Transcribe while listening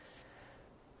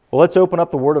Well, let's open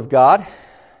up the Word of God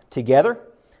together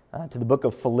to the book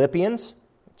of Philippians,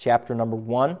 chapter number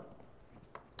 1.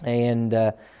 And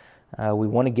we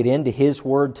want to get into His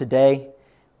Word today,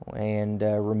 and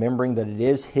remembering that it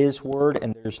is His Word,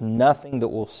 and there's nothing that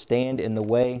will stand in the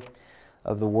way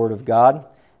of the Word of God.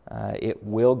 It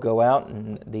will go out,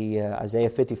 and the Isaiah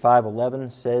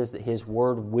 55:11 says that His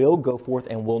Word will go forth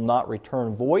and will not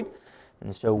return void.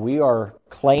 And so we are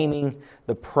claiming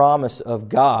the promise of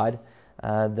God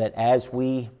that as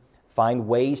we find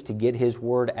ways to get His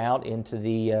Word out into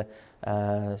the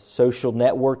social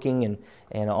networking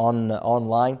and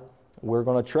online, we're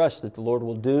going to trust that the Lord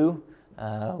will do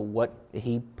what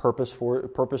He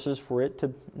purposes for it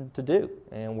to do.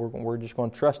 And we're just going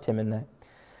to trust Him in that.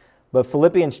 But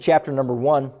Philippians chapter number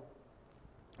 1,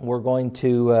 we're going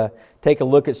to take a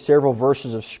look at several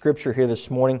verses of Scripture here this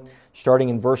morning, starting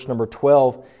in verse number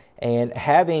 12. And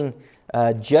having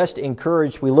just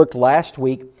encouraged, we looked last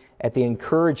week at the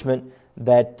encouragement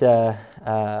that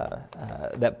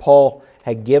that Paul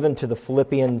had given to the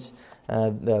Philippian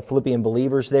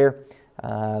believers there.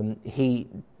 He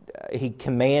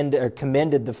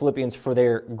commended the Philippians for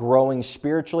their growing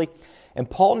spiritually. And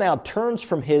Paul now turns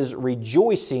from his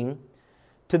rejoicing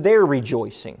to their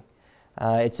rejoicing.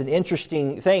 It's an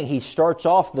interesting thing. He starts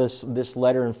off this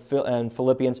letter in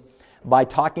Philippians by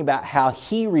talking about how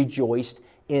he rejoiced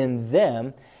in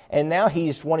them, and now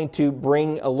he's wanting to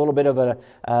bring a little bit of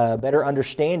a better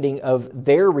understanding of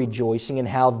their rejoicing and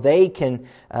how they can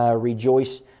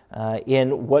rejoice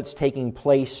in what's taking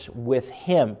place with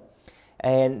him.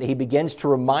 And he begins to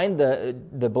remind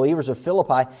the believers of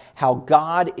Philippi how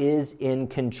God is in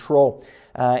control.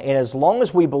 And as long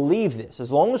as we believe this,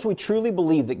 as long as we truly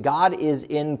believe that God is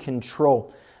in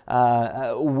control,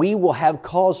 we will have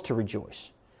cause to rejoice.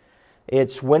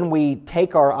 It's when we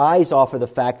take our eyes off of the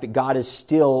fact that God is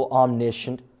still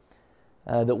omniscient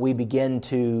that we begin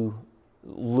to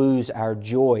lose our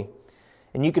joy.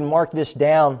 And you can mark this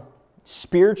down.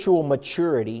 Spiritual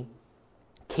maturity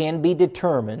can be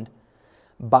determined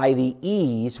by the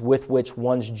ease with which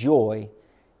one's joy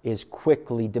is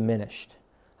quickly diminished.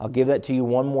 I'll give that to you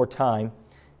one more time.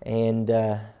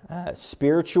 And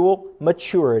spiritual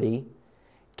maturity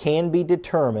can be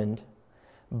determined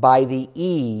by the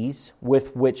ease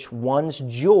with which one's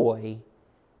joy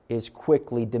is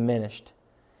quickly diminished.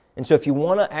 And so if you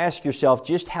want to ask yourself,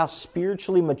 just how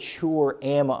spiritually mature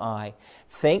am I?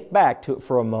 Think back to it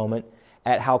for a moment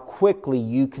at how quickly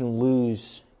you can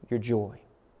lose your joy.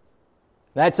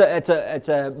 That's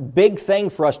a big thing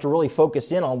for us to really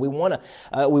focus in on. We want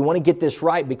to get this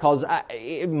right, because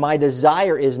my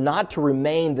desire is not to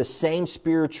remain the same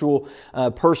spiritual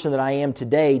person that I am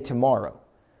today tomorrow.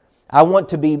 I want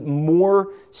to be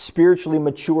more spiritually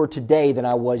mature today than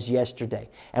I was yesterday,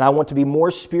 and I want to be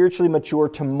more spiritually mature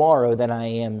tomorrow than I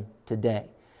am today.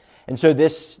 And so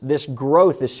this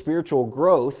growth, this spiritual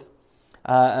growth,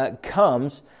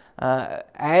 comes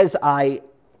as I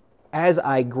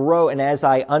grow and as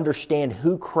I understand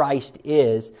who Christ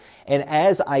is, and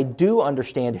as I do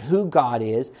understand who God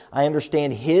is, I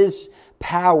understand His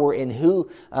power and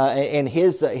and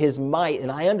His might,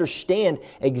 and I understand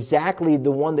exactly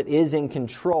the one that is in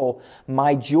control.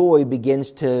 My joy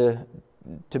begins to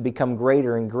become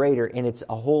greater and greater, and it's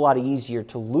a whole lot easier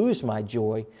to lose my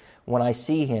joy when I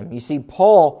see Him. You see,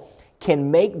 Paul can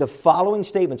make the following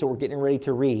statements that we're getting ready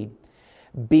to read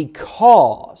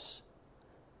because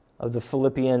of the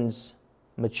Philippians'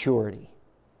 maturity.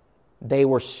 They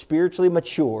were spiritually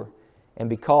mature, and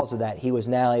because of that, he was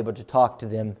now able to talk to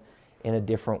them in a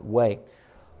different way.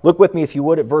 Look with me, if you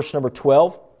would, at verse number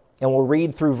 12, and we'll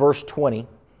read through verse 20. It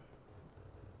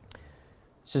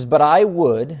says, "But I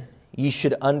would ye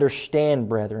should understand,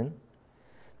 brethren,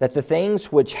 that the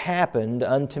things which happened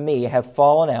unto me have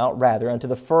fallen out rather unto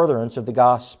the furtherance of the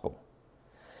gospel,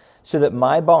 so that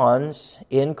my bonds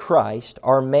in Christ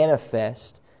are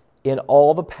manifest in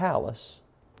all the palace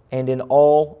and in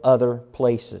all other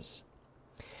places.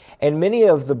 And many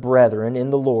of the brethren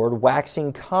in the Lord,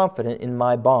 waxing confident in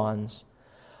my bonds,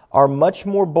 are much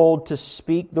more bold to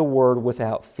speak the word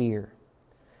without fear.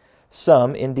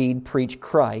 Some indeed preach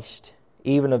Christ,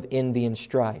 even of envy and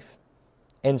strife,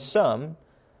 and some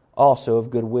also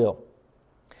of goodwill.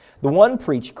 The one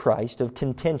preached Christ of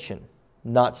contention,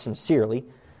 not sincerely,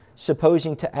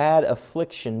 supposing to add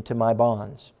affliction to my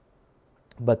bonds,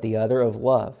 but the other of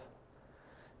love,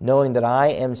 knowing that I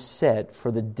am set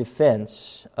for the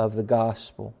defense of the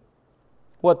gospel.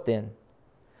 What then?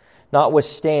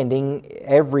 Notwithstanding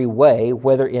every way,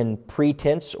 whether in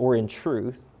pretense or in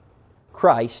truth,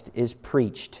 Christ is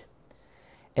preached.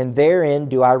 And therein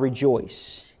do I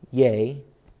rejoice, yea,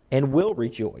 and will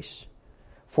rejoice.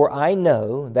 For I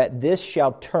know that this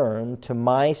shall turn to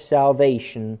my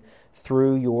salvation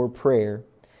through your prayer,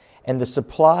 and the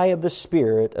supply of the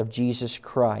Spirit of Jesus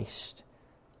Christ.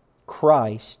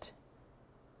 Christ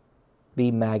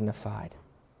be magnified.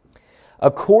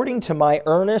 According to my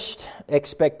earnest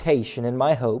expectation and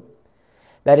my hope,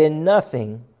 that in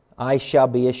nothing I shall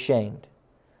be ashamed,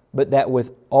 but that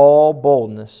with all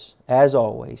boldness, as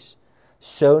always,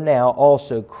 so now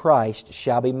also Christ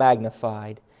shall be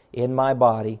magnified in my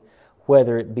body,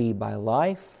 whether it be by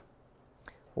life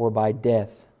or by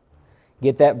death.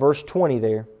 Get that verse 20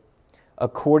 there.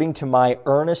 According to my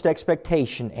earnest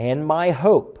expectation and my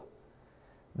hope,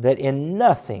 that in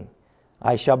nothing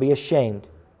I shall be ashamed,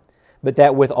 but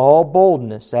that with all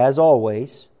boldness, as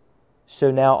always, so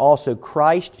now also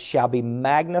Christ shall be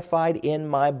magnified in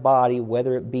my body,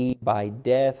 whether it be by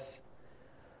death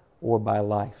or by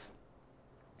life.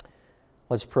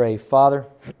 Let's pray. Father,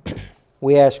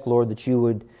 we ask, Lord, that you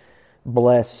would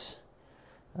bless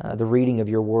the reading of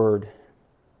your word.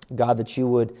 God, that you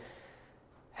would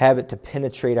have it to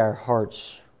penetrate our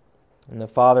hearts. And that,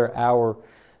 Father, our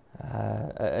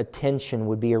attention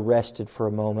would be arrested for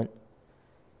a moment.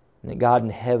 And that, God, in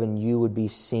heaven, you would be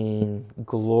seen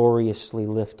gloriously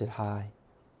lifted high.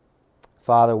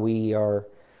 Father, we are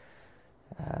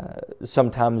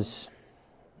sometimes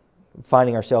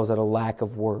finding ourselves at a lack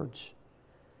of words.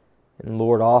 And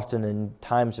Lord, often in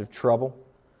times of trouble,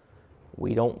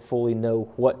 we don't fully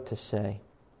know what to say.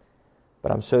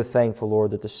 But I'm so thankful,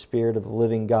 Lord, that the Spirit of the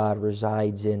living God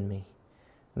resides in me,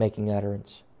 making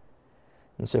utterance.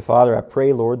 And so, Father, I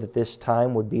pray, Lord, that this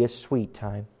time would be a sweet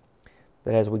time,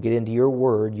 that as we get into your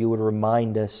word, you would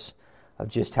remind us of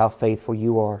just how faithful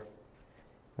you are.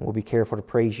 And we'll be careful to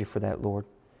praise you for that, Lord.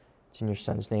 It's in your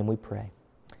Son's name we pray.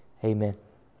 Amen.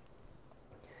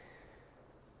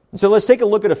 So let's take a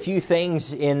look at a few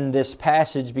things in this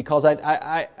passage, because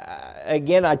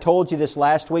I told you this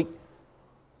last week,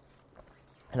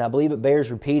 and I believe it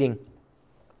bears repeating.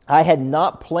 I had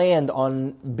not planned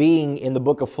on being in the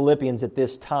book of Philippians at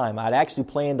this time. I'd actually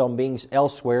planned on being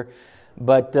elsewhere,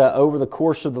 but over the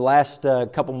course of the last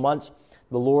couple months,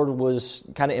 the Lord was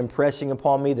kind of impressing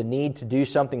upon me the need to do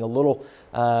something a little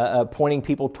pointing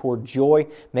people toward joy.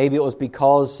 Maybe it was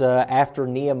because after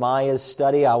Nehemiah's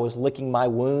study, I was licking my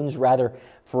wounds rather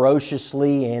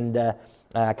ferociously, and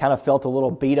I kind of felt a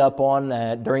little beat up on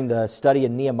during the study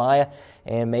of Nehemiah.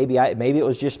 And maybe it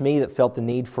was just me that felt the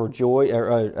need for joy, or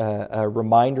a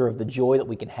reminder of the joy that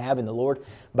we can have in the Lord.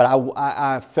 But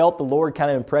I felt the Lord kind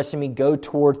of impressing me, go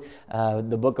toward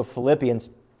the book of Philippians.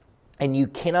 And you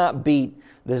cannot beat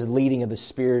the leading of the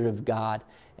Spirit of God.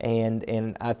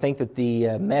 And I think that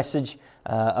the message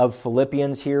of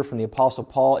Philippians here from the Apostle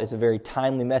Paul is a very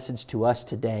timely message to us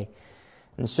today.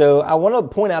 And so I want to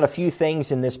point out a few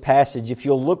things in this passage. If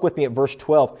you'll look with me at verse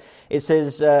 12, it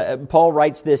says, Paul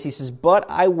writes this, he says, "But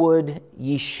I would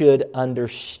ye should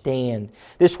understand."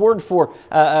 This word for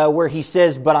where he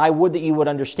says, "But I would that you would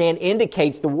understand,"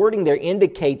 indicates, the wording there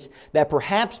indicates that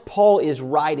perhaps Paul is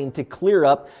writing to clear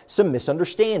up some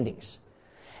misunderstandings.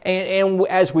 And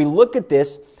as we look at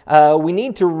this, we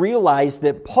need to realize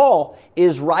that Paul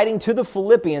is writing to the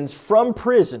Philippians from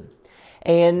prison.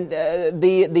 And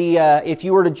if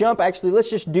you were to jump, actually,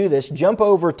 let's just do this. Jump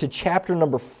over to chapter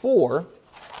number 4,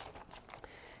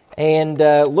 and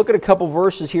look at a couple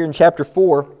verses here in chapter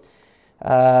 4.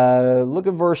 Look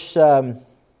at verse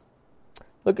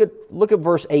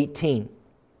 18.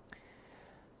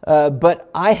 "But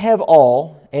I have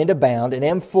all and abound and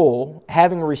am full,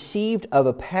 having received of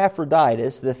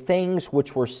Epaphroditus the things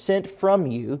which were sent from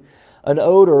you, an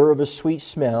odor of a sweet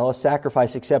smell, a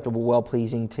sacrifice acceptable,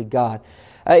 well-pleasing to God."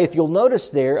 If you'll notice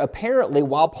there, apparently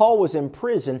while Paul was in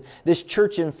prison, this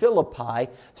church in Philippi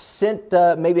sent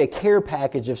maybe a care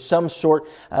package of some sort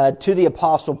to the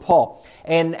Apostle Paul.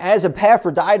 And as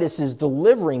Epaphroditus is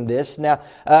delivering this, now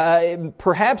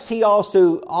perhaps he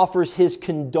also offers his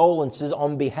condolences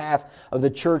on behalf of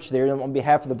the church there, and on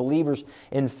behalf of the believers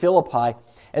in Philippi.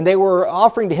 And they were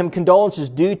offering to him condolences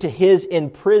due to his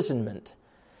imprisonment.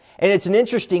 And it's an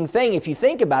interesting thing, if you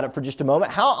think about it for just a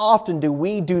moment, how often do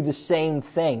we do the same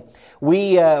thing?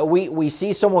 We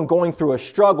see someone going through a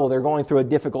struggle, they're going through a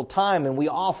difficult time, and we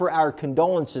offer our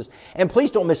condolences. And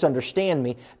please don't misunderstand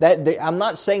me. I'm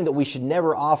not saying that we should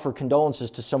never offer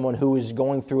condolences to someone who is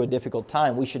going through a difficult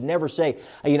time. We should never say,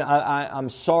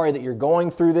 I'm sorry that you're going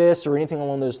through this, or anything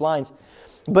along those lines.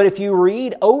 But if you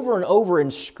read over and over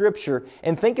in Scripture,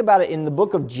 and think about it in the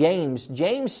book of James,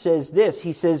 James says this.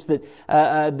 He says that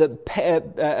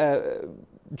the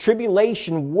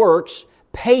tribulation works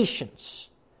patience.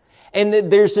 And that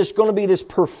there's going to be this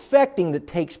perfecting that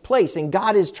takes place. And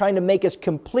God is trying to make us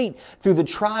complete through the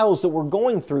trials that we're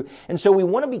going through. And so we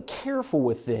want to be careful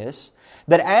with this,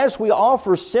 that as we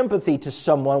offer sympathy to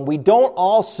someone, we don't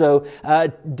also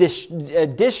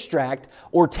distract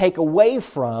or take away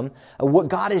from what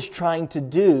God is trying to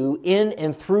do in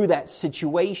and through that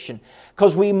situation.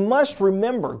 Because we must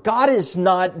remember, God is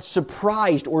not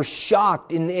surprised or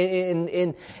shocked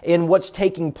in what's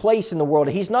taking place in the world.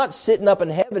 He's not sitting up in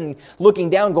heaven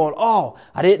looking down going, oh,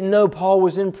 I didn't know Paul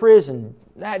was in prison.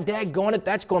 Daggone it,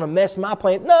 that's going to mess my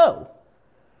plan. No.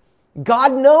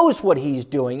 God knows what He's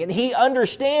doing, and He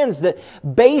understands that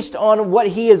based on what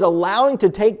He is allowing to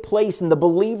take place in the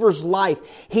believer's life,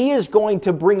 He is going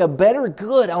to bring a better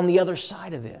good on the other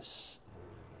side of this.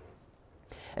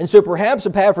 And so perhaps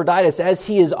Epaphroditus, as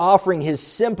he is offering his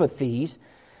sympathies,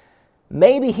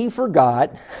 maybe he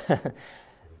forgot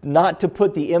not to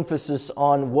put the emphasis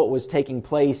on what was taking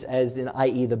place, as in,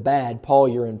 i.e. the bad. Paul,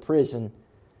 you're in prison,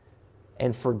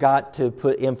 and forgot to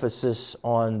put emphasis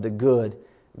on the good.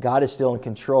 God is still in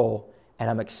control, and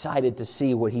I'm excited to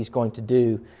see what He's going to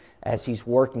do as He's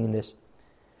working in this.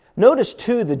 Notice,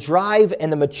 too, the drive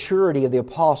and the maturity of the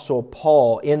Apostle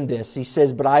Paul in this. He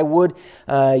says, but I would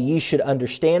ye should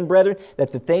understand, brethren,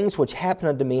 that the things which happened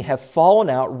unto me have fallen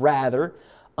out rather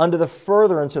unto the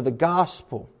furtherance of the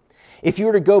gospel. If you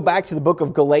were to go back to the book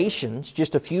of Galatians,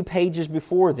 just a few pages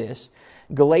before this,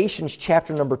 Galatians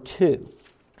chapter number 2.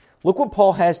 Look what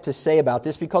Paul has to say about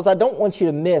this, because I don't want you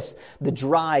to miss the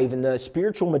drive and the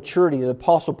spiritual maturity of the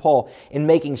Apostle Paul in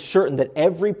making certain that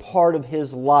every part of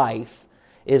his life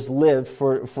is lived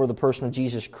for the person of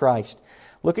Jesus Christ.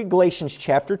 Look at Galatians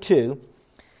chapter 2,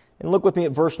 and look with me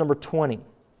at verse number 20.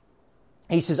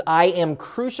 He says, I am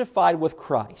crucified with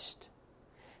Christ.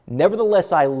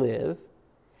 Nevertheless I live,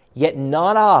 yet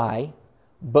not I,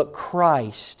 but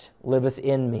Christ liveth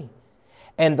in me.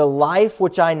 And the life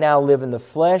which I now live in the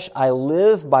flesh, I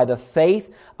live by the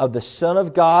faith of the Son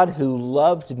of God who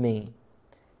loved me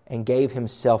and gave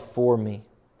Himself for me.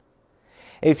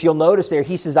 If you'll notice there,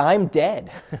 he says, I'm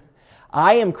dead.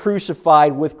 I am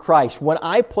crucified with Christ. When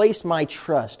I place my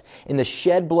trust in the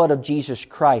shed blood of Jesus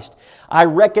Christ, I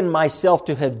reckon myself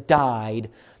to have died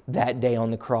that day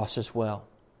on the cross as well.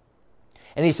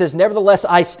 And he says, nevertheless,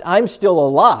 I'm still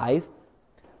alive,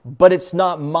 but it's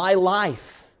not my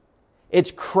life. It's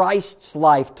Christ's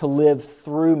life to live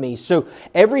through me. So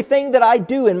everything that I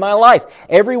do in my life,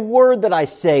 every word that I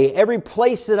say, every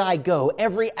place that I go,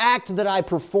 every act that I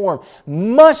perform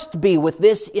must be with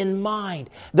this in mind,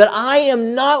 that I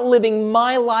am not living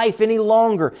my life any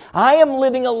longer. I am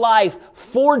living a life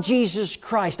for Jesus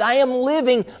Christ. I am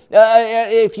living,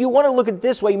 if you want to look at it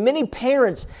this way, many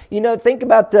parents, think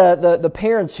about the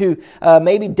parents who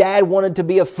maybe dad wanted to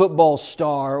be a football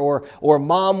star, or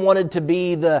mom wanted to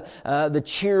be the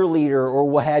cheerleader or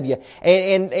what have you,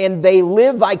 and they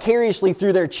live vicariously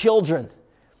through their children.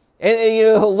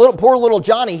 And poor little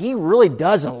Johnny, he really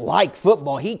doesn't like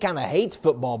football. He kind of hates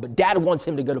football, but Dad wants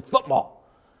him to go to football,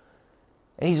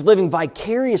 and he's living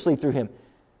vicariously through him.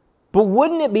 But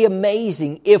wouldn't it be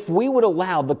amazing if we would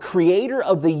allow the Creator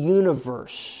of the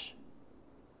universe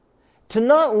to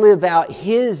not live out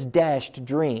His dashed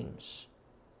dreams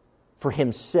for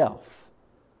Himself,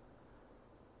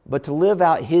 but to live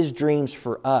out His dreams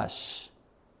for us,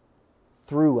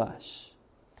 through us.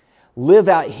 Live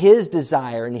out His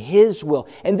desire and His will.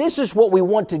 And this is what we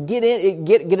want to get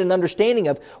an understanding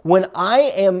of. When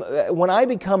I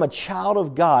become a child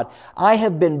of God, I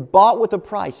have been bought with a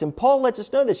price. And Paul lets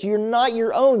us know this. You're not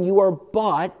your own. You are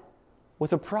bought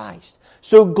with a price.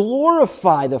 So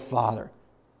glorify the Father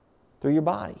through your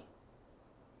body.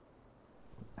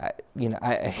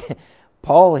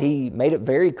 Paul, he made it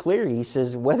very clear. He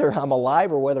says, whether I'm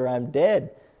alive or whether I'm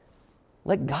dead,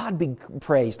 let God be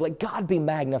praised. Let God be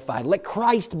magnified. Let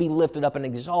Christ be lifted up and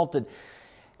exalted.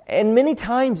 And many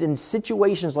times in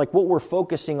situations like what we're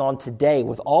focusing on today,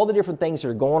 with all the different things that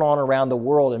are going on around the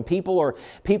world, and people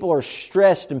are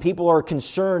stressed, and people are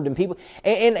concerned,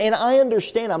 and I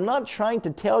understand. I'm not trying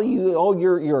to tell you, oh,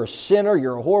 you're a sinner,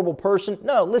 you're a horrible person.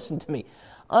 No, listen to me.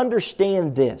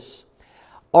 Understand this.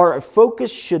 Our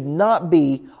focus should not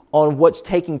be on what's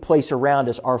taking place around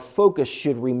us. Our focus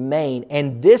should remain,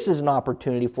 and this is an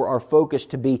opportunity for our focus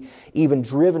to be even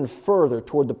driven further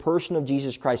toward the person of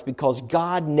Jesus Christ, because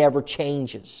God never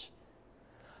changes.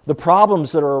 The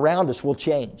problems that are around us will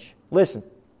change. Listen,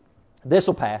 this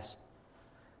will pass.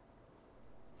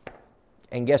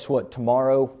 And guess what?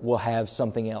 Tomorrow we'll have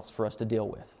something else for us to deal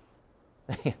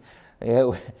with.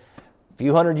 A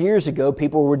few hundred years ago,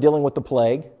 people were dealing with the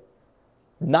plague.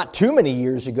 Not too many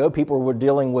years ago, people were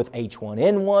dealing with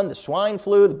H1N1, the swine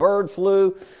flu, the bird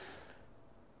flu,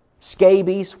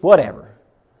 scabies, whatever.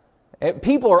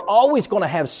 People are always going to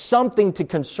have something to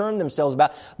concern themselves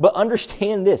about. But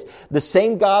understand this, the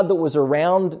same God that was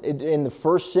around in the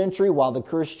first century while the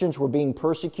Christians were being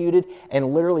persecuted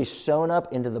and literally sewn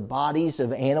up into the bodies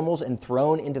of animals and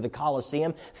thrown into the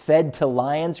Colosseum, fed to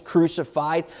lions,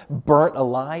 crucified, burnt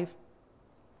alive.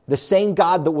 The same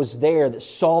God that was there that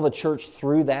saw the church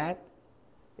through that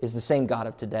is the same God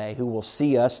of today who will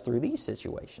see us through these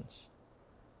situations.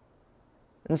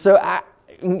 And so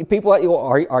people are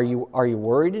you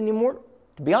worried anymore?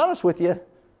 To be honest with you,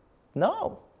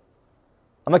 no.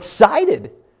 I'm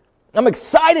excited. I'm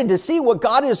excited to see what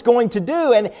God is going to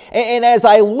do. And as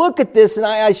I look at this and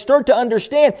I start to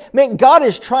understand, man, God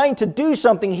is trying to do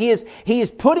something. He is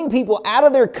putting people out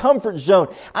of their comfort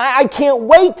zone. I can't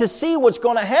wait to see what's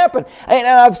going to happen. And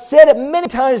I've said it many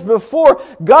times before,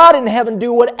 God in heaven,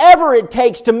 do whatever it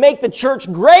takes to make the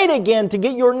church great again, to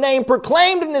get your name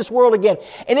proclaimed in this world again.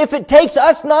 And if it takes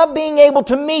us not being able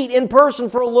to meet in person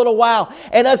for a little while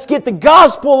and us get the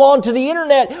gospel onto the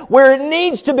internet where it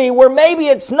needs to be, where maybe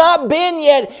it's not been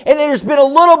yet, and there's been a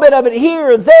little bit of it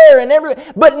here, there,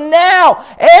 and but now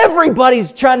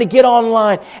everybody's trying to get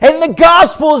online, and the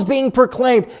gospel is being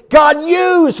proclaimed. God,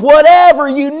 use whatever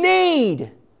you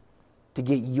need to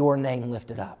get your name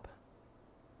lifted up.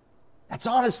 That's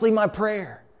honestly my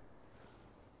prayer.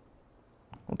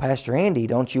 Well, Pastor Andy,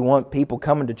 don't you want people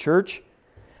coming to church?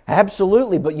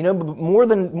 Absolutely, but more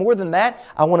than that,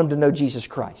 I want them to know Jesus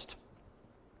Christ.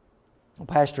 Well,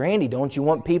 Pastor Andy, don't you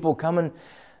want people coming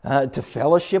to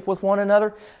fellowship with one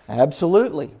another?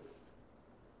 Absolutely.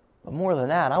 But more than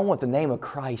that, I want the name of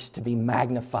Christ to be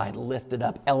magnified, lifted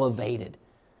up, elevated.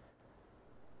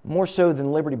 More so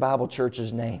than Liberty Bible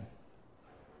Church's name.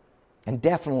 And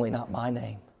definitely not my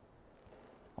name.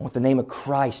 I want the name of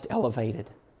Christ elevated.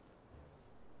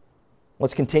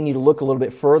 Let's continue to look a little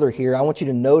bit further here. I want you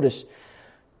to notice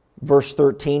verse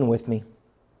 13 with me.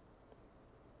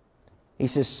 He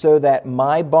says, so that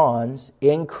my bonds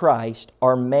in Christ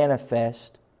are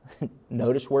manifest.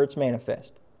 Notice where it's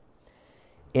manifest.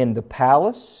 In the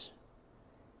palace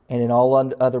and in all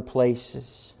other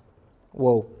places.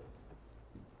 Whoa.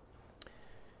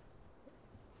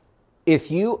 If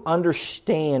you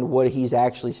understand what he's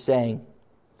actually saying,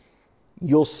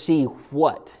 you'll see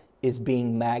what is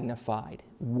being magnified,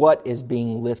 what is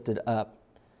being lifted up.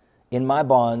 In my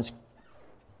bonds,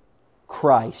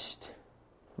 Christ.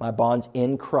 My bonds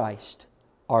in Christ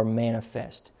are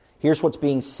manifest. Here's what's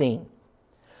being seen.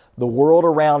 The world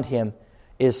around him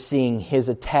is seeing his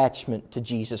attachment to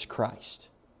Jesus Christ.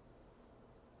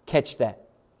 Catch that.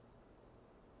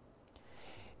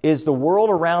 Is the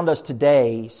world around us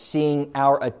today seeing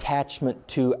our attachment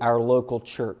to our local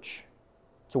church?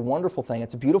 It's a wonderful thing.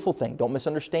 It's a beautiful thing. Don't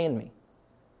misunderstand me.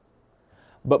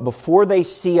 But before they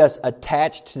see us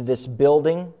attached to this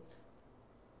building,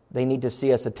 they need to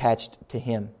see us attached to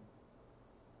Him.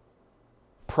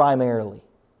 Primarily.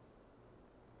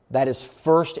 That is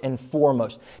first and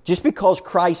foremost. Just because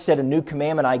Christ said, a new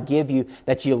commandment I give you,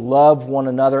 that you love one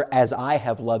another as I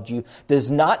have loved you,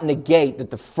 does not negate that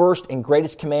the first and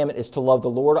greatest commandment is to love the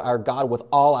Lord our God with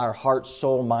all our heart,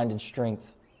 soul, mind, and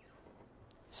strength.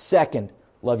 Second,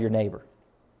 love your neighbor.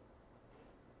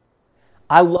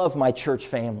 I love my church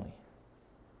family.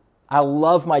 I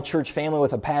love my church family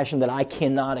with a passion that I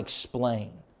cannot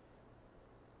explain.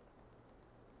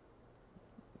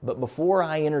 But before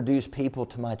I introduce people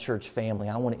to my church family,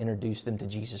 I want to introduce them to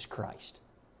Jesus Christ.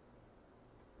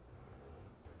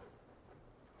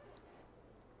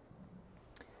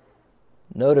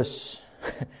 Notice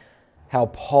how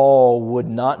Paul would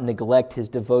not neglect his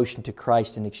devotion to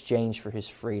Christ in exchange for his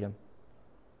freedom.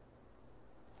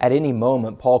 At any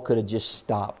moment, Paul could have just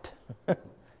stopped.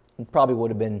 He probably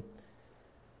would have been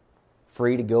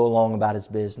free to go along about his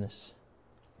business.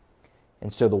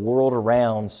 And so the world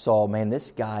around saw, man,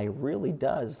 this guy really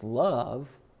does love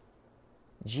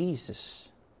Jesus.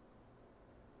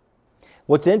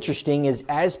 What's interesting is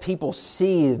as people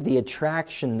see the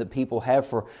attraction that people have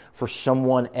for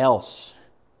someone else,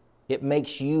 it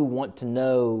makes you want to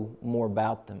know more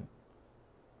about them.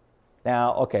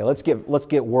 Now, okay, let's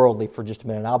get worldly for just a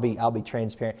minute. I'll be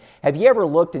transparent. Have you ever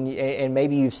looked and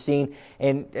maybe you've seen,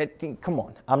 and come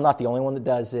on, I'm not the only one that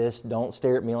does this. Don't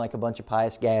stare at me like a bunch of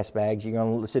pious gas bags. You're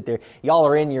going to sit there. Y'all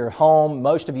are in your home.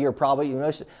 Most of you are probably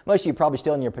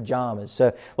still in your pajamas.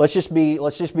 So let's just be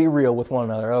real with one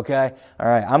another, okay? All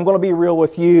right, I'm going to be real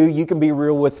with you. You can be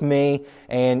real with me.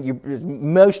 And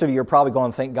most of you are probably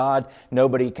going, thank God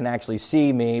nobody can actually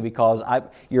see me because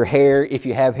your hair, if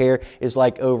you have hair, is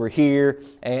like over here. here,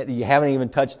 and you haven't even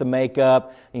touched the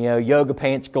makeup, yoga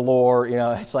pants galore,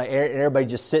 it's like everybody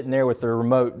just sitting there with their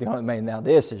remote. Man, now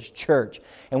this is church.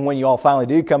 And when you all finally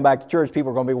do come back to church,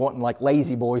 people are going to be wanting like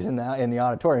lazy boys in the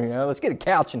auditorium. Let's get a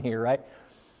couch in here, right?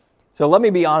 So let me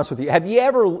be honest with you. Have you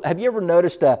ever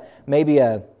noticed maybe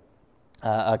a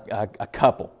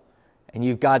couple, and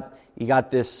you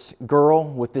got this girl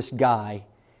with this guy,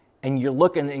 and you're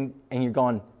looking and you're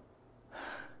going,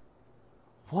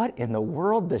 what in the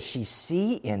world does she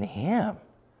see in him?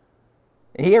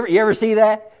 You ever see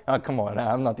that? Oh, come on,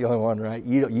 I'm not the only one, right?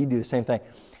 You do the same thing.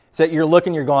 So you're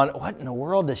looking, you're going, what in the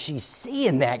world does she see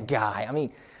in that guy? I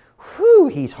mean,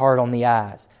 he's hard on the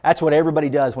eyes. That's what everybody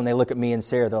does when they look at me and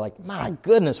Sarah. They're like, my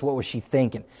goodness, what was she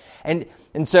thinking? And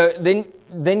so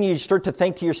then you start to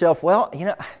think to yourself, well,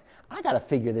 I got to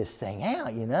figure this thing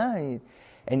out,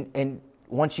 And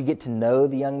once you get to know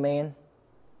the young man,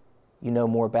 you know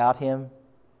more about him,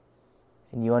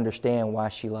 and you understand why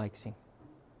she likes him.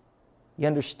 You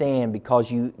understand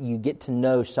because you get to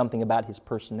know something about his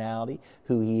personality,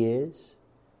 who he is,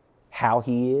 how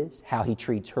he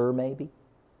treats her maybe.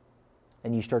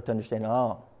 And you start to understand,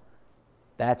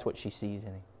 that's what she sees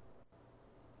in him.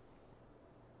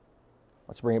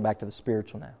 Let's bring it back to the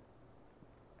spiritual now.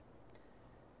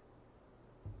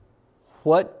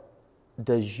 What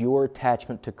does your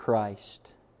attachment to Christ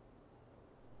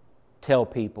tell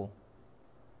people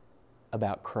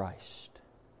about Christ?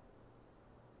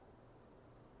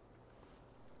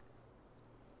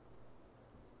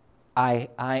 I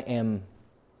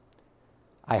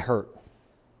hurt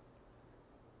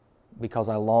because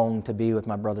I long to be with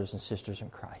my brothers and sisters in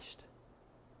Christ.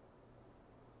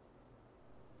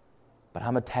 But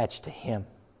I'm attached to Him.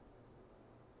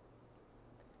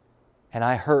 And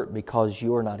I hurt because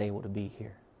you're not able to be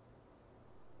here.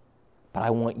 But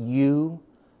I want you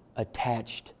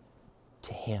attached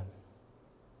to Him.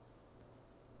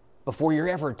 Before you're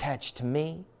ever attached to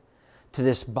me, to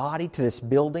this body, to this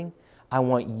building, I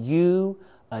want you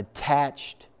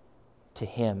attached to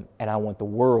Him. And I want the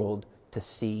world to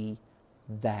see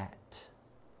that.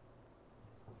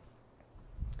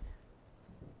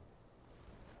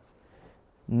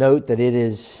 Note that it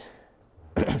is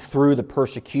through the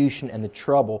persecution and the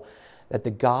trouble that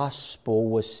the gospel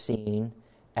was seen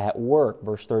at work.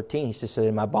 Verse 13, he says, so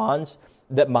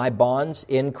that my bonds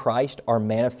in Christ are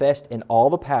manifest in all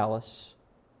the palace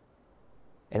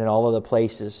and in all other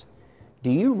places. Do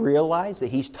you realize that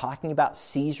he's talking about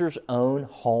Caesar's own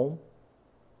home?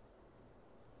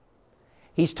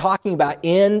 He's talking about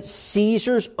in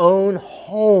Caesar's own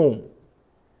home.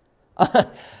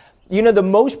 The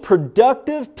most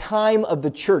productive time of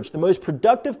the church, the most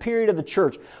productive period of the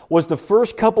church was the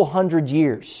first couple hundred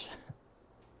years.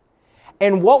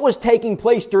 And what was taking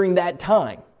place during that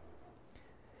time?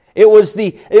 It was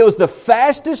the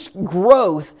fastest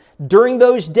growth during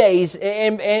those days,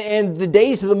 and the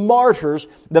days of the martyrs,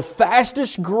 the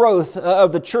fastest growth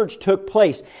of the church took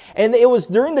place. And it was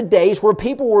during the days where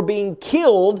people were being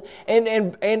killed,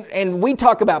 and we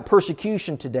talk about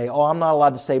persecution today. Oh, I'm not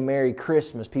allowed to say Merry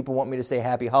Christmas. People want me to say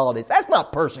Happy Holidays. That's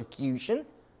not persecution.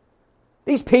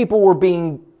 These people were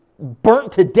being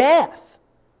burnt to death.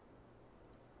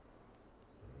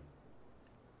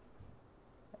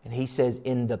 And he says,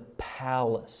 in the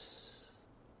palace,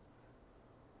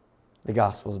 the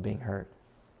gospel is being heard.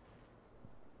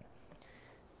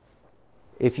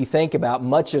 If you think about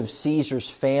much of Caesar's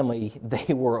family,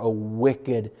 they were a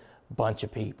wicked bunch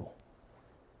of people.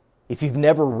 If you've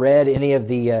never read any of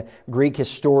the Greek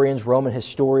historians, Roman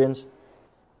historians,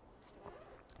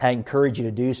 I encourage you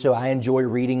to do so. I enjoy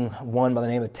reading one by the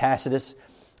name of Tacitus.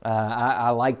 I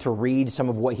like to read some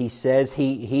of what he says.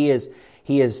 He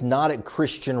is not a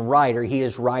Christian writer. He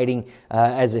is writing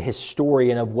as a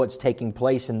historian of what's taking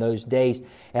place in those days.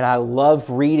 And I love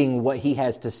reading what he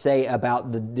has to say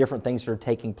about the different things that are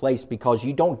taking place, because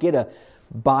you don't get a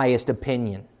biased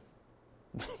opinion.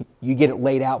 You get it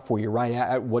laid out for you right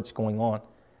at what's going on.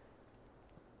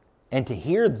 And to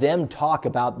hear them talk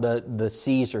about the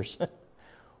Caesars, this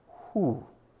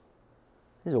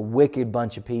is a wicked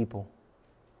bunch of people.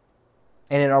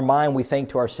 And in our mind we think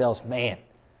to ourselves, man,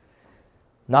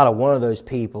 not a one of those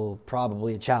people,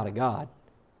 probably a child of God.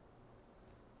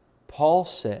 Paul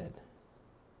said,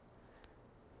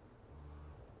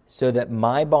 so that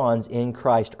my bonds in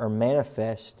Christ are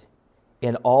manifest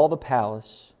in all the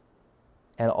palace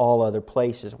and all other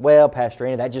places. Well, Pastor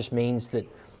Andy, that just means that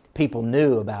people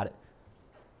knew about it.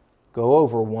 Go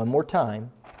over one more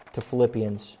time to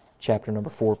Philippians chapter number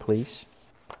 4, please.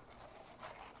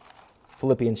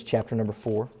 Philippians chapter number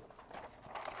 4.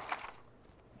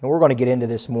 And we're going to get into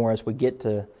this more as we get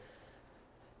to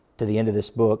the end of this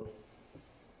book.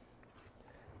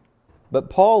 But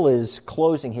Paul is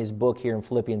closing his book here in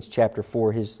Philippians chapter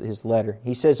 4, his letter.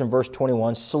 He says in verse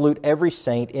 21, "Salute every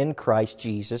saint in Christ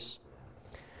Jesus.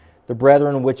 The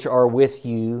brethren which are with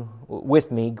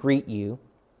me, greet you.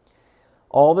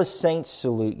 All the saints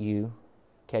salute you."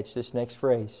 Catch this next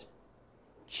phrase.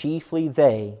 "Chiefly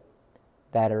they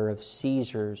that are of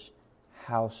Caesar's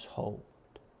household."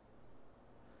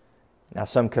 Now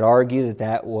some could argue that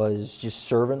that was just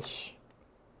servants,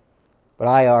 but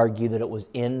I argue that it was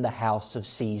in the house of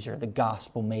Caesar. The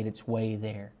gospel made its way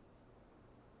there.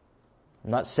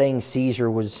 I'm not saying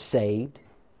Caesar was saved.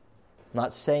 I'm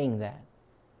not saying that.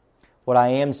 What I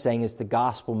am saying is the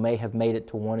gospel may have made it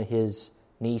to one of his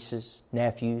nieces,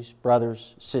 nephews,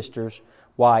 brothers, sisters,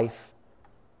 wife,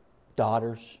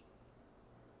 daughters.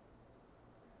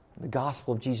 The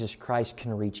gospel of Jesus Christ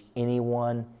can reach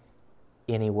anyone,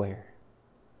 anywhere.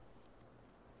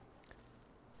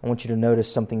 I want you to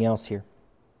notice something else here.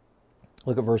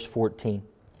 Look at verse 14.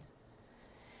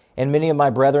 "And many of my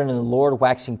brethren in the Lord,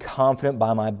 waxing confident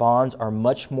by my bonds, are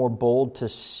much more bold to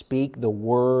speak the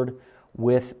word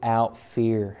without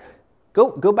fear."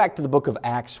 Go back to the book of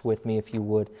Acts with me, if you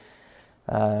would.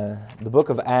 The book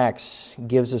of Acts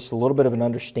gives us a little bit of an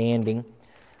understanding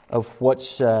of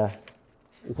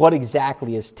what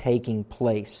exactly is taking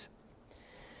place.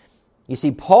 You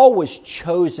see, Paul was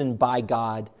chosen by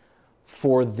God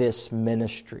for this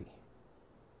ministry.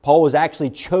 Paul was actually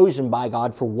chosen by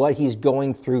God for what he's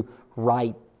going through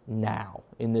right now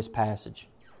in this passage.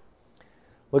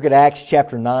 Look at Acts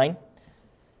chapter 9.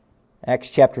 Acts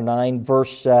chapter 9,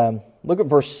 look at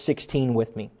verse 16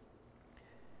 with me.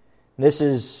 This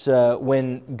is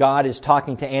when God is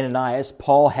talking to Ananias.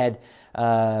 Paul had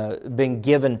been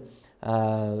given,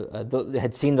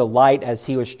 had seen the light as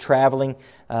he was traveling,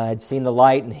 had seen the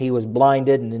light and he was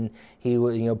blinded, and then he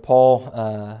was,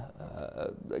 Paul,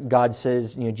 God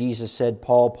says, Jesus said,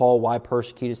 "Paul, Paul, why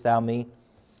persecutest thou me?"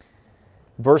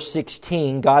 Verse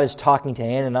 16, God is talking to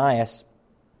Ananias,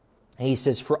 and he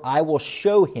says, "For I will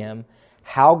show him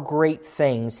how great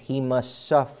things he must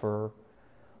suffer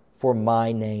for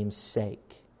my name's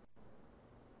sake."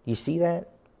 You see that?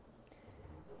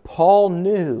 Paul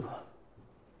knew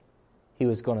he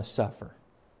was going to suffer.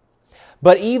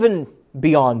 But even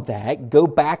beyond that, go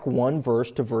back one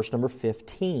verse to verse number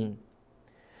 15.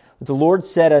 "The Lord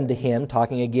said unto him,"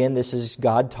 talking again, this is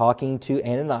God talking to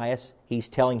Ananias. He's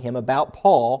telling him about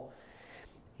Paul.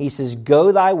 He says,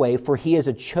 "Go thy way, for he is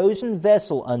a chosen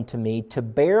vessel unto me to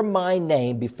bear my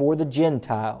name before the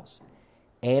Gentiles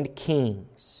and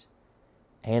kings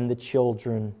and the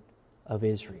children of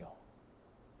Israel."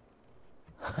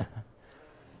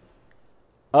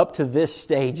 Up to this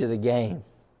stage of the game,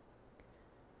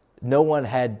 no one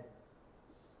had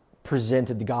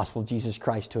presented the gospel of Jesus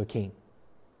Christ to a king.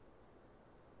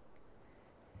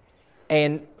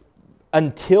 And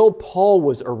until Paul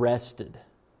was arrested,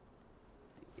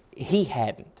 he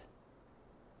hadn't.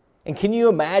 And can you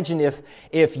imagine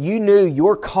if you knew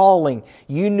your calling,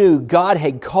 you knew God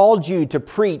had called you to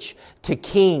preach to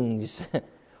kings,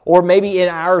 or maybe in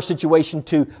our situation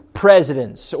to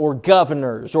presidents or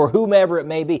governors or whomever it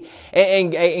may be.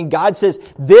 And God says,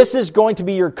 this is going to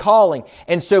be your calling.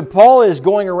 And so Paul is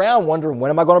going around wondering,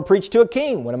 when am I going to preach to a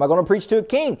king? When am I going to preach to a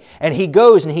king? And he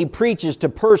goes and he preaches to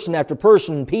person after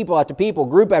person, people after people,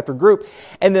 group after group.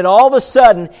 And then all of a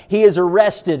sudden, he is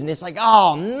arrested. And it's like,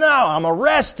 oh no, I'm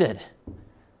arrested.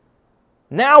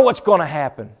 Now what's going to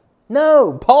happen?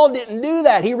 No, Paul didn't do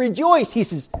that. He rejoiced. He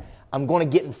says, I'm going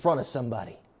to get in front of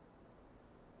somebody.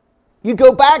 You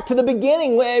go back to the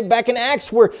beginning, back in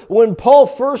Acts, when Paul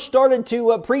first started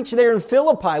to preach there in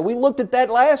Philippi. We looked at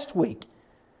that last week.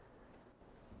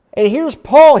 And here's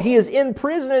Paul. He is in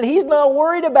prison and he's not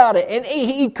worried about it. And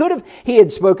he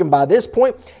had spoken by this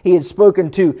point. He had spoken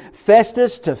to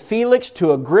Festus, to Felix,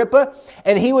 to Agrippa.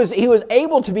 And he was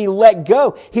able to be let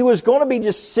go. He was going to be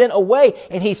just sent away.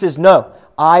 And he says, no,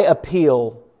 I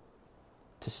appeal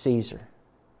to Caesar.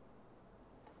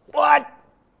 What?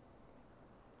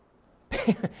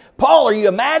 Paul, are you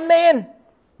a madman?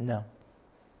 No.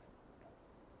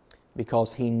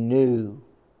 Because he knew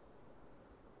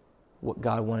what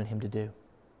God wanted him to do.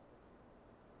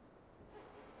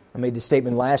 I made this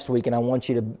statement last week, and I want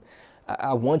you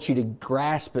to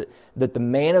grasp it, that the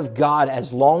man of God,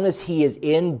 as long as he is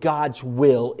in God's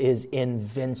will, is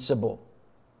invincible.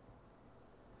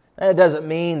 That doesn't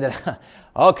mean that,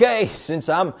 okay, since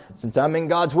I'm in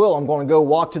God's will, I'm going to go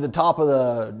walk to the top of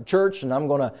the church and I'm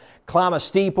going to climb a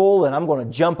steeple and I'm going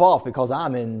to jump off because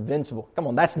I'm invincible. Come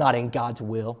on, that's not in God's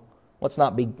will. Let's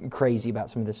not be crazy about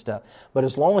some of this stuff. But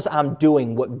as long as I'm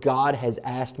doing what God has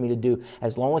asked me to do,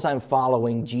 as long as I'm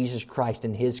following Jesus Christ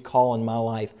and His call in my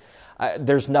life,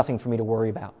 there's nothing for me to worry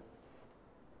about.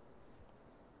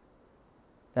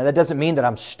 Now, that doesn't mean that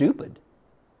I'm stupid.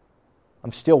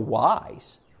 I'm still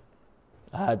wise.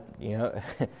 My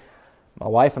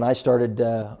wife and I started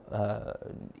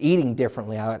eating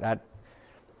differently.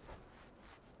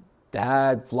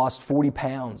 I've lost 40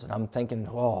 pounds, and I'm thinking,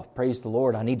 oh, praise the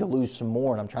Lord, I need to lose some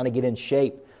more, and I'm trying to get in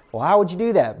shape. Well, how would you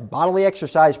do that? Bodily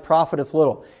exercise profiteth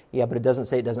little. Yeah, but it doesn't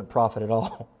say it doesn't profit at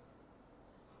all.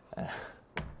 And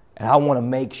I want to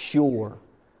make sure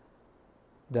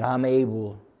that I'm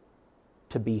able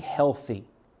to be healthy,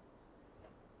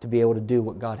 to be able to do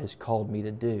what God has called me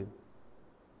to do.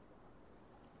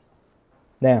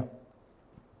 Now,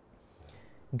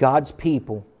 God's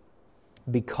people,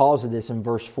 because of this, in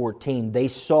verse 14, they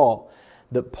saw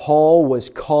that Paul was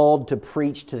called to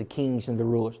preach to the kings and the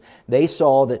rulers. They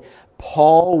saw that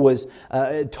Paul was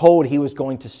told he was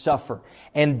going to suffer.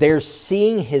 And they're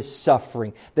seeing his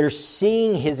suffering. They're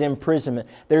seeing his imprisonment.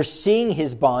 They're seeing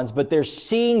his bonds. But they're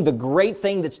seeing the great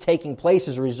thing that's taking place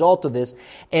as a result of this.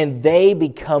 And they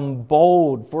become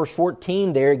bold. Verse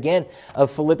 14 there again of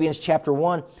Philippians chapter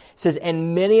 1 says,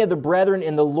 "And many of the brethren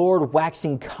in the Lord,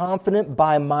 waxing confident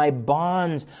by my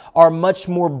bonds, are much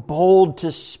more bold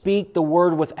to speak the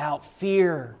word without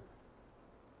fear."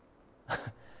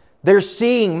 They're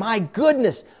seeing, my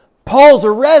goodness, Paul's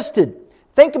arrested.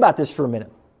 Think about this for a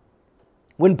minute.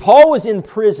 When Paul was in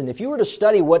prison, if you were to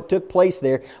study what took place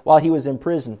there while he was in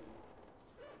prison,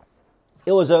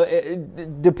 it was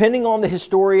depending on the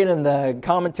historian and the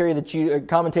commentator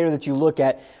that you look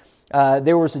at,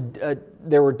 there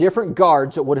were different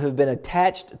guards that would have been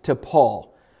attached to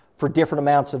Paul for different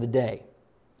amounts of the day.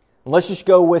 And let's just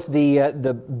go with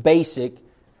the basic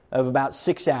of about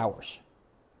 6 hours.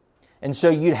 And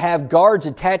so you'd have guards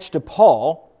attached to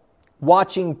Paul,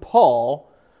 watching Paul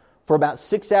for about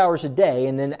 6 hours a day,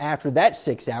 and then after that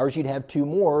 6 hours, you'd have 2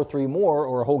 more or 3 more,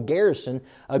 or a whole garrison,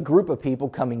 a group of people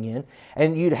coming in,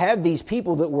 and you'd have these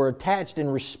people that were attached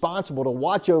and responsible to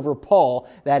watch over Paul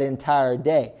that entire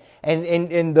day. And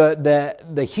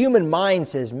the human mind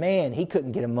says, man, he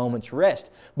couldn't get a moment's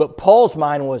rest. But Paul's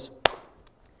mind was,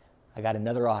 I got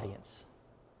another audience.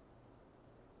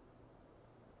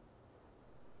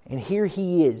 And here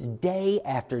he is, day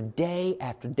after day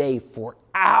after day, for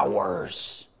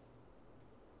hours.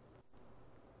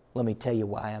 Let me tell you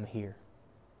why I'm here.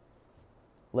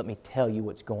 Let me tell you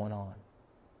what's going on.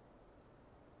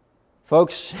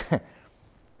 Folks,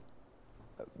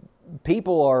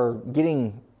 people are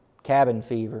getting cabin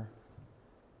fever.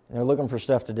 And they're looking for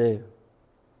stuff to do.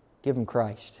 Give them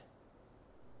Christ.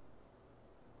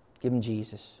 Give them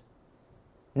Jesus.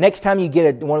 Next time you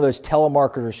get one of those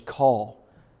telemarketers call,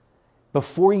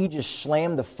 before you just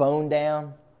slam the phone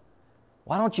down,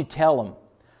 why don't you tell them,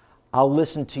 I'll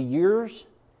listen to yours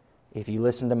if you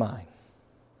listen to mine.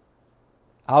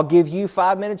 I'll give you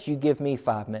 5 minutes, you give me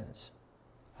 5 minutes.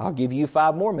 I'll give you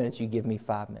 5 more minutes, you give me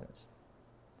 5 minutes.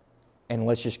 And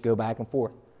let's just go back and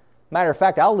forth. Matter of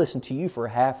fact, I'll listen to you for a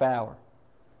half hour.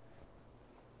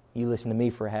 You listen to me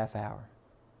for a half hour.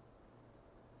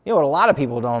 You know what a lot of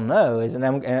people don't know is, and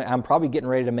I'm probably getting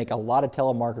ready to make a lot of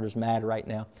telemarketers mad right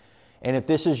now. And if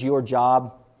this is your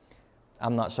job,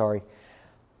 I'm not sorry.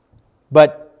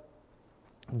 But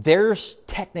they're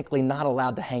technically not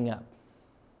allowed to hang up.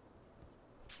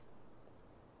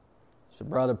 So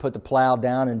brother, put the plow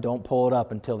down and don't pull it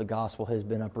up until the gospel has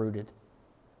been uprooted.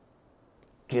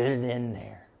 Get it in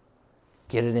there.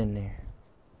 Get it in there.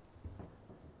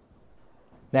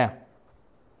 Now,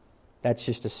 that's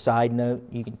just a side note.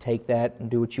 You can take that and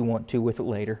do what you want to with it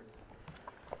later.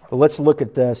 But let's look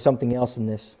at something else in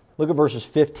this. Look at verses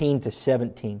 15 to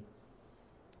 17.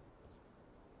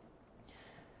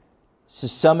 So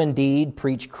some indeed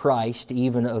preach Christ,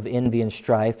 even of envy and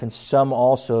strife, and some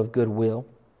also of goodwill.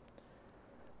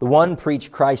 The one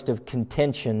preached Christ of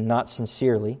contention, not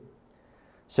sincerely,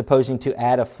 supposing to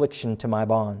add affliction to my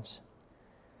bonds.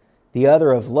 The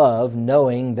other of love,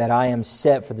 knowing that I am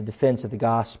set for the defense of the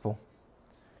gospel.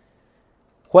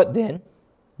 What then,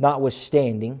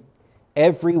 notwithstanding,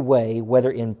 every way,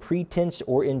 whether in pretense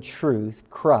or in truth,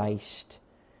 Christ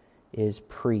is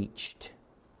preached.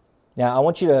 Now, I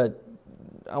want you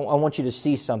to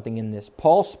see something in this.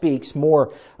 Paul speaks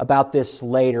more about this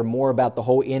later, more about the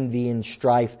whole envy and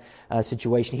strife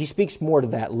situation. He speaks more to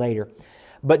that later.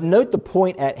 But note the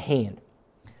point at hand.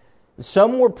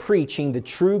 Some were preaching the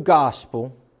true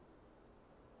gospel,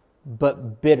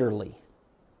 but bitterly.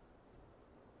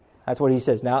 That's what he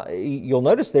says. Now, you'll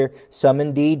notice there, some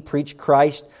indeed preach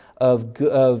Christ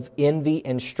of envy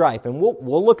and strife. And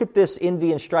we'll look at this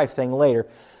envy and strife thing later.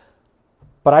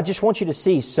 But I just want you to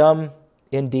see some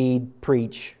indeed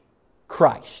preach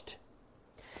Christ.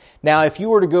 Now, if you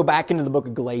were to go back into the book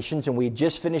of Galatians, and we had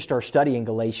just finished our study in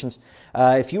Galatians,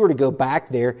 if you were to go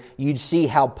back there, you'd see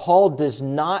how Paul does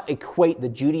not equate the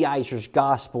Judaizers'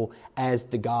 gospel as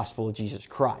the gospel of Jesus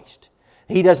Christ.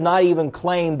 He does not even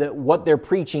claim that what they're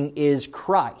preaching is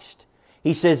Christ.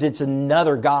 He says it's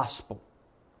another gospel.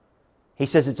 He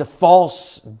says it's a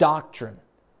false doctrine.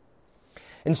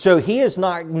 And so he is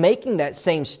not making that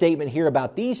same statement here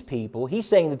about these people. He's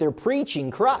saying that they're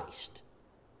preaching Christ.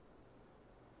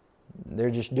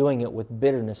 They're just doing it with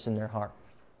bitterness in their heart.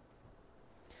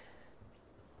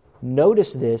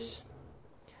 Notice this,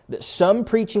 that some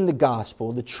preaching the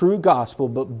gospel, the true gospel,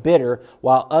 but bitter,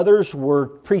 while others were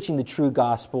preaching the true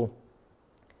gospel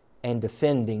and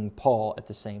defending Paul at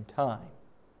the same time.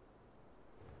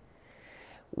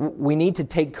 We need to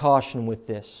take caution with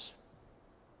this.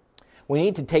 We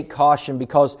need to take caution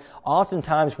because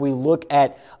oftentimes we look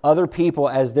at other people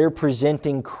as they're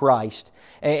presenting Christ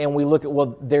and we look at,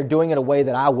 well, they're doing it a way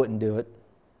that I wouldn't do it.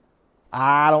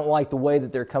 I don't like the way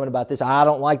that they're coming about this. I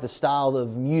don't like the style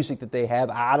of music that they have.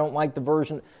 I don't like the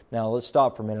version. Now, let's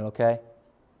stop for a minute, okay?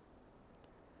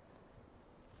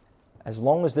 As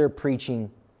long as they're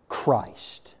preaching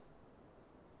Christ,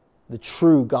 the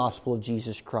true gospel of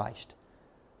Jesus Christ,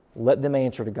 let them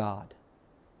answer to God,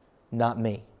 not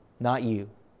me. Not you.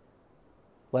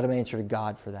 Let them answer to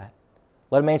God for that.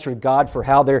 Let them answer to God for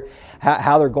how they're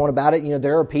going about it. You know,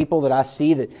 there are people that I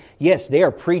see that, yes, they are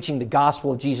preaching the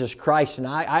gospel of Jesus Christ, and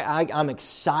I'm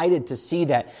excited to see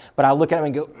that. But I look at them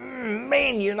and go,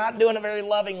 man, you're not doing it very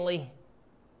lovingly.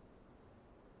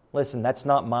 Listen, that's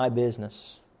not my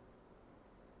business.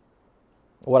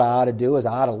 What I ought to do is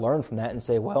I ought to learn from that and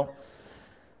say, well,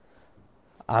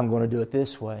 I'm going to do it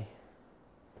this way.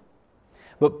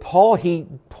 But Paul, he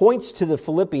points to the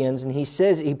Philippians and he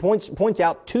says, he points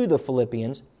out to the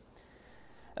Philippians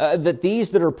that these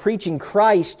that are preaching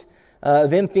Christ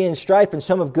of envy and strife and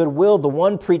some of goodwill, the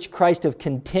one preached Christ of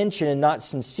contention and not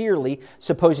sincerely,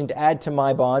 supposing to add to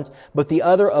my bonds, but the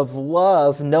other of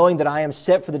love, knowing that I am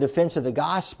set for the defense of the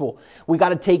gospel. We got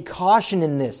to take caution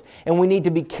in this, and we need to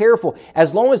be careful.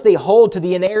 As long as they hold to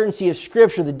the inerrancy of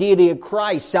Scripture, the deity of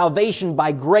Christ, salvation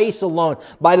by grace alone,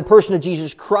 by the person of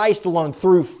Jesus Christ alone,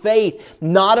 through faith,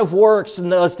 not of works,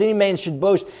 lest any man should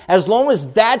boast. As long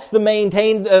as that's the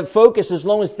maintained focus, as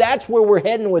long as that's where we're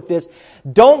heading with this,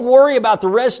 don't worry about the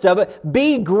rest of it.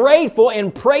 Be grateful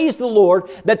and praise the Lord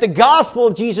that the gospel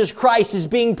of Jesus Christ is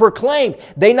being proclaimed.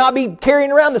 They not be carrying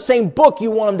around the same book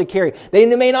you want them to carry. They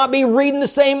may not be reading the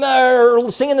same or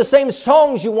singing the same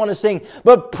songs you want to sing.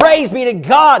 But praise be to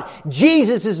God,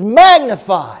 Jesus is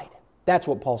magnified. That's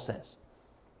what Paul says.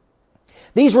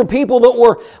 These were people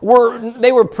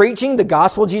that were preaching the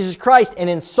gospel of Jesus Christ and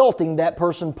insulting that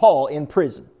person Paul in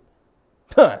prison.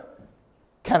 What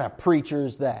kind of preacher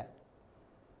is that?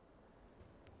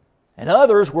 And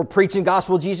others were preaching the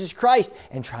gospel of Jesus Christ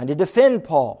and trying to defend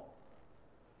Paul.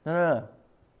 No.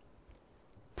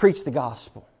 Preach the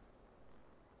gospel.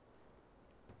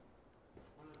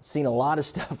 Seen a lot of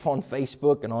stuff on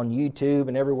Facebook and on YouTube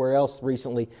and everywhere else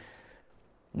recently.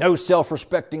 No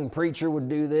self-respecting preacher would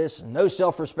do this. No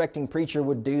self-respecting preacher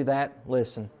would do that.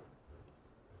 Listen.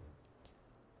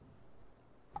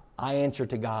 I answer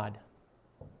to God.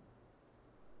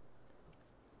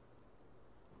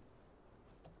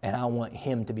 And I want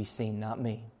Him to be seen, not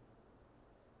me.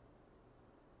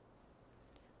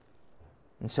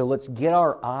 And so let's get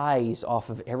our eyes off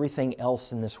of everything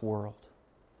else in this world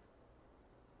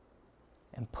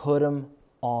and put them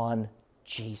on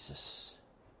Jesus.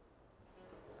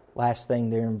 Last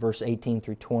thing there in verse 18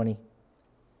 through 20.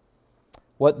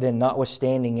 What then,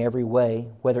 notwithstanding every way,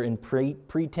 whether in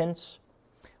pretense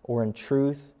or in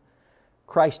truth,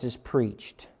 Christ is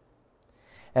preached.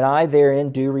 And I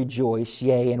therein do rejoice,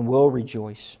 yea, and will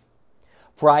rejoice.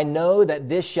 For I know that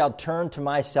this shall turn to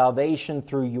my salvation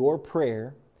through your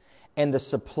prayer and the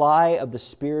supply of the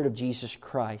Spirit of Jesus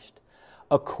Christ,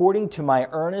 according to my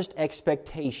earnest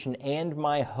expectation and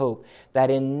my hope, that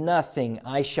in nothing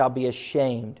I shall be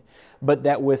ashamed, but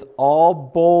that with all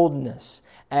boldness,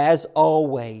 as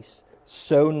always,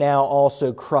 so now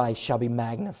also Christ shall be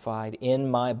magnified in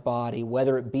my body,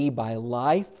 whether it be by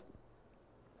life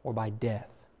or by death.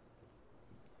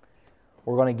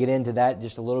 We're going to get into that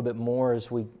just a little bit more as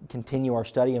we continue our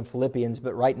study in Philippians,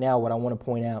 but right now what I want to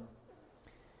point out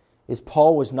is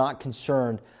Paul was not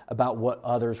concerned about what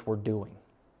others were doing.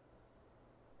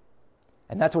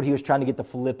 And that's what he was trying to get the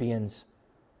Philippians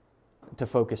to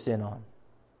focus in on.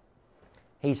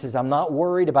 He says, I'm not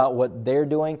worried about what they're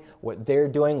doing, what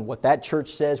that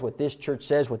church says, what this church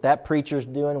says, what that preacher's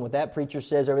doing, what that preacher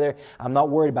says over there. I'm not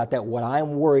worried about that. What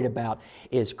I'm worried about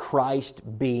is Christ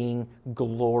being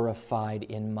glorified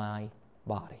in my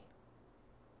body.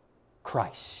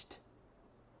 Christ.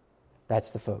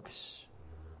 That's the focus.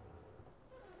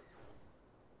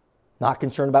 Not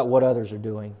concerned about what others are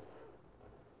doing.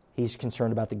 He's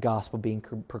concerned about the gospel being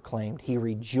proclaimed. He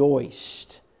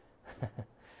rejoiced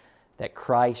that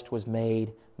Christ was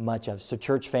made much of. So,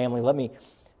 church family, let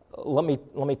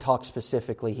me talk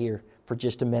specifically here for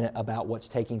just a minute about what's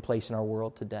taking place in our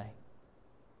world today.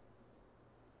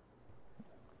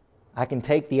 I can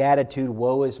take the attitude,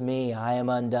 woe is me, I am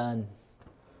undone.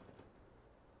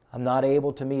 I'm not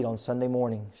able to meet on Sunday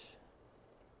mornings.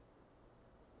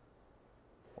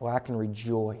 Or I can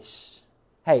rejoice.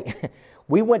 Hey,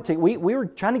 we were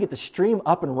trying to get the stream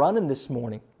up and running this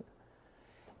morning.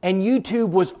 And YouTube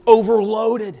was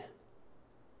overloaded.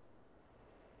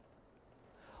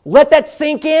 Let that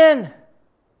sink in.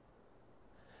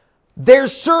 Their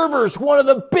servers, one of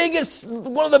the biggest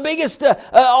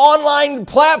online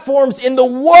platforms in the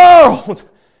world,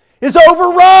 is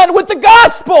overrun with the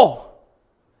gospel.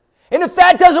 And if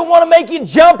that doesn't want to make you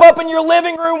jump up in your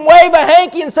living room, wave a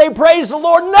hanky and say, praise the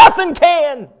Lord, nothing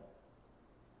can.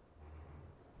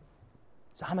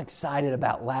 So I'm excited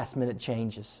about last minute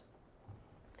changes.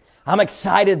 I'm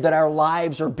excited that our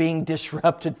lives are being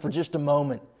disrupted for just a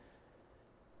moment.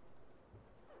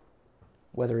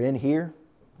 Whether in here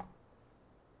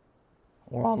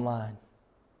or online.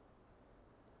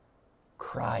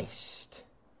 Christ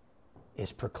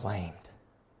is proclaimed.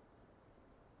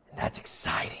 And that's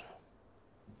exciting.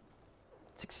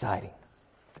 It's exciting.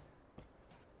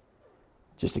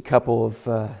 Just a couple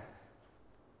of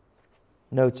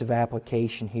notes of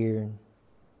application here and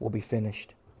we'll be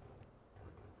finished.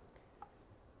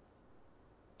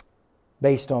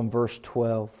 Based on verse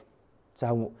 12.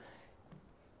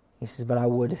 He says, but I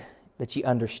would that ye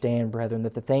understand, brethren,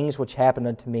 that the things which happened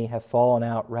unto me have fallen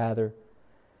out rather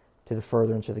to the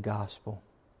furtherance of the gospel.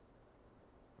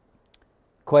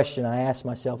 The question I ask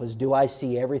myself is, do I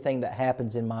see everything that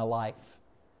happens in my life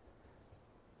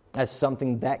as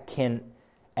something that can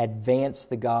advance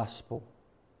the gospel?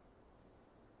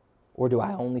 Or do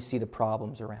I only see the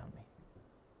problems around me?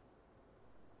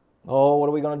 Oh, what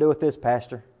are we going to do with this,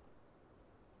 Pastor?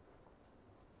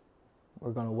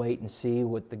 We're going to wait and see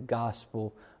what the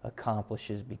gospel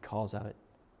accomplishes because of it.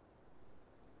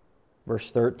 Verse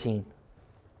 13.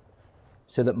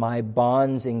 So that my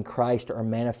bonds in Christ are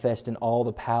manifest in all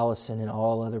the palace and in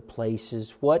all other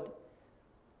places. What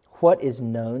is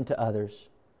known to others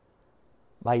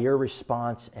by your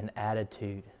response and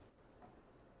attitude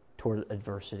toward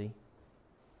adversity?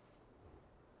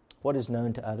 What is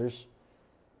known to others?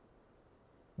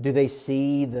 Do they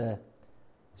see the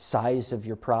size of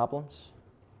your problems?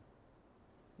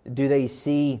 Do they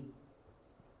see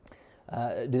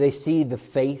the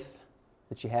faith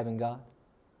that you have in God?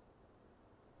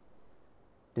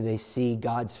 Do they see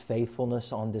God's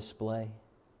faithfulness on display?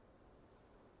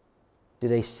 Do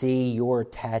they see your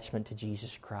attachment to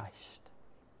Jesus Christ?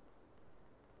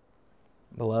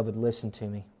 Beloved, listen to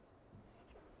me.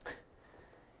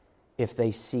 If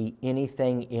they see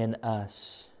anything in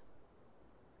us,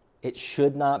 it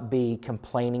should not be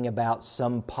complaining about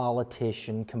some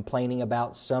politician, complaining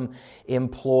about some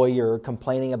employer,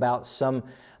 complaining about some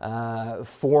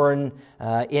foreign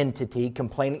entity,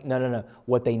 complaining. No.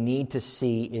 What they need to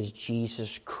see is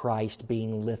Jesus Christ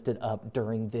being lifted up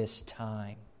during this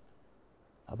time.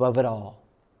 Above it all.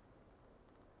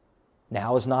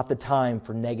 Now is not the time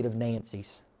for negative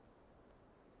Nancys.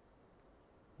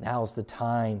 Now is the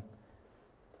time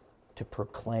to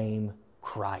proclaim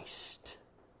Christ.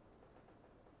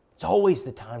 It's always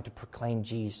the time to proclaim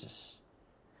Jesus,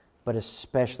 but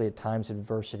especially at times of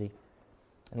adversity.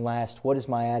 And last, what is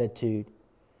my attitude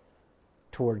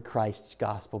toward Christ's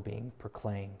gospel being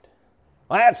proclaimed?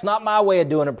 Well, that's not my way of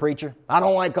doing it, preacher. I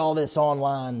don't like all this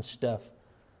online stuff.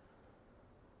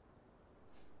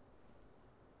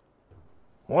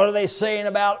 What are they saying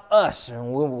about us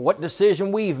and what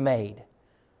decision we've made?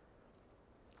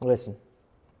 Listen,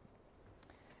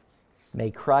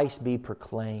 may Christ be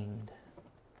proclaimed.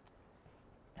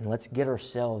 And let's get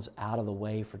ourselves out of the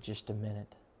way for just a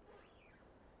minute.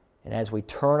 And as we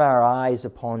turn our eyes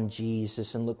upon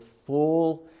Jesus and look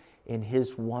full in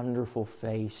His wonderful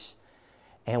face,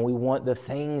 and we want the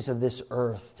things of this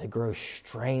earth to grow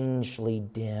strangely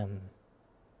dim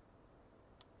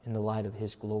in the light of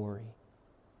His glory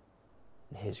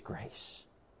and His grace.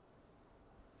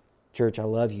 Church, I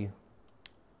love you.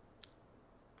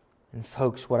 And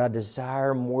folks, what I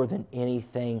desire more than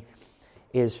anything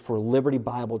is for Liberty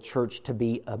Bible Church to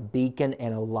be a beacon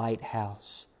and a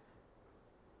lighthouse.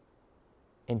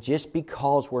 And just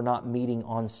because we're not meeting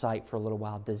on site for a little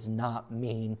while does not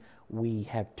mean we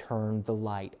have turned the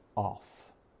light off.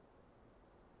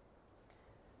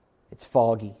 It's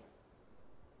foggy.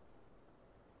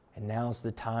 And now's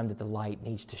the time that the light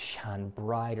needs to shine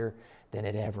brighter than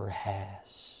it ever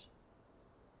has.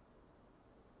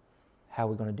 How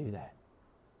are we going to do that?